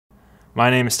My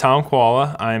name is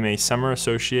Chvala. I'm a summer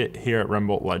associate here at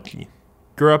Rembolt, Ludtke.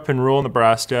 Grew up in rural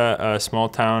Nebraska, a small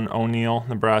town, O'Neill,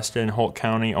 Nebraska, in Holt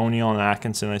County. O'Neill and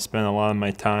Atkinson, I spent a lot of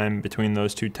my time between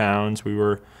those two towns. We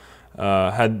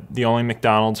had the only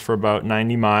McDonald's for about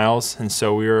 90 miles, and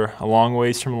so we were a long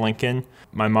ways from Lincoln.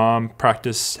 My mom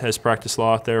has practiced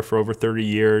law out there for over 30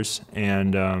 years,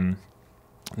 and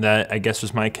that, I guess,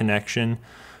 was my connection.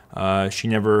 She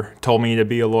never told me to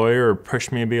be a lawyer or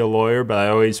pushed me to be a lawyer, but I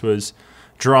always was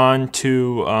drawn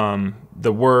to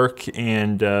the work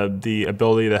and the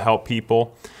ability to help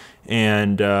people.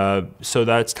 And so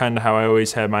that's kind of how I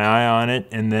always had my eye on it.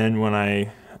 And then when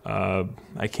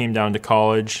I came down to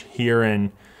college here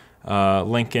in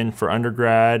Lincoln for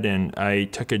undergrad, and I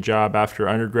took a job after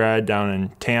undergrad down in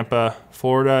Tampa,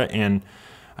 Florida, and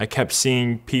I kept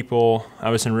seeing people. I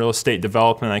was in real estate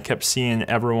development. I kept seeing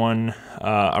everyone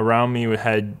around me who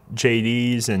had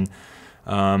JDs, and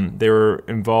they were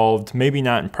involved, maybe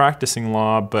not in practicing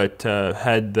law, but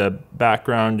had the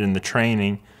background and the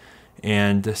training.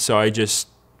 And so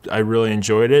I really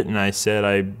enjoyed it, and I said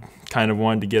I kind of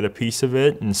wanted to get a piece of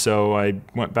it. And so I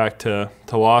went back to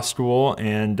law school,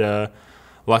 and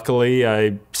luckily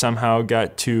I somehow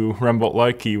got to Rembolt,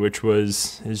 Ludtke, which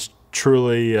is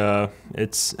truly,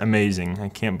 it's amazing. I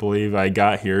can't believe I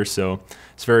got here, so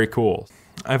it's very cool.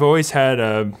 I've always had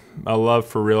a love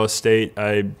for real estate.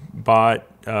 I bought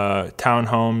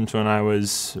townhomes when I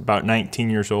was about 19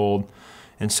 years old,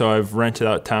 and so I've rented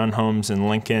out townhomes in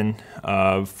Lincoln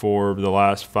for the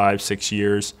last 5-6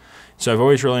 years. So I've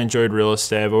always really enjoyed real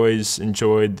estate. I've always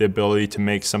enjoyed the ability to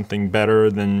make something better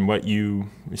than what you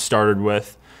started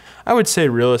with. I would say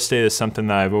real estate is something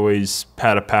that I've always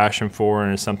had a passion for,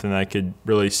 and is something that I could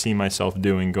really see myself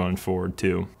doing going forward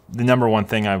too. The number one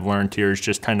thing I've learned here is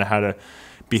just kind of how to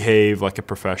behave like a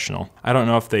professional. I don't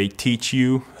know if they teach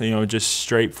you, just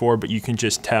straightforward, but you can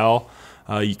just tell.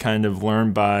 You kind of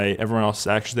learn by everyone else.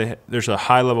 Actually, there's a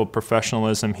high level of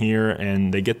professionalism here,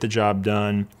 and they get the job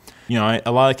done.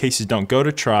 A lot of cases don't go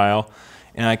to trial,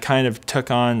 and I kind of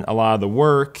took on a lot of the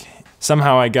work.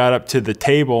 Somehow I got up to the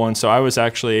table, and so I was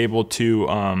actually able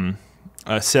to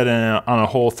sit in on a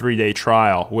whole 3-day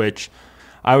trial, which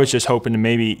I was just hoping to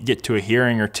maybe get to a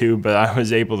hearing or two, but I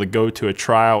was able to go to a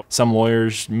trial. Some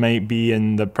lawyers may be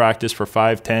in the practice for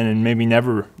 5, 10, and maybe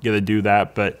never get to do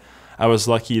that, but I was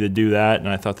lucky to do that, and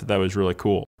I thought that was really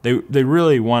cool. They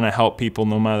really want to help people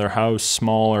no matter how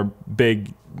small or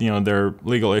big their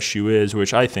legal issue is,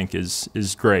 which I think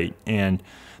is great. And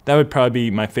that would probably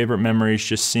be my favorite memories,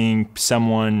 just seeing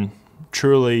someone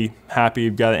truly happy.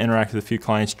 You've got to interact with a few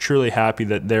clients, truly happy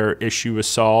that their issue was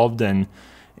solved and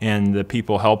the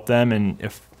people helped them. And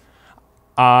if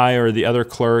I or the other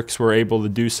clerks were able to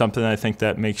do something, I think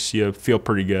that makes you feel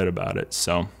pretty good about it.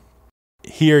 So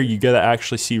here you got to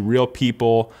actually see real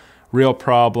people, real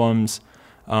problems,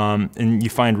 and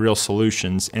you find real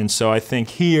solutions. And so I think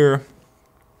here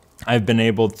I've been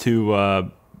able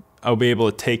to I'll be able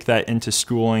to take that into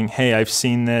schooling. Hey, I've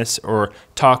seen this, or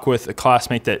talk with a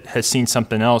classmate that has seen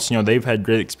something else. They've had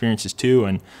great experiences too,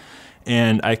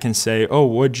 and I can say, oh,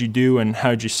 what'd you do and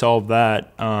how'd you solve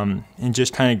that? And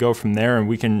just kind of go from there, and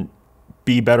we can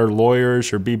be better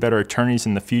lawyers or be better attorneys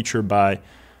in the future by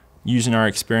using our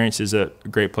experiences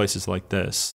at great places like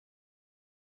this.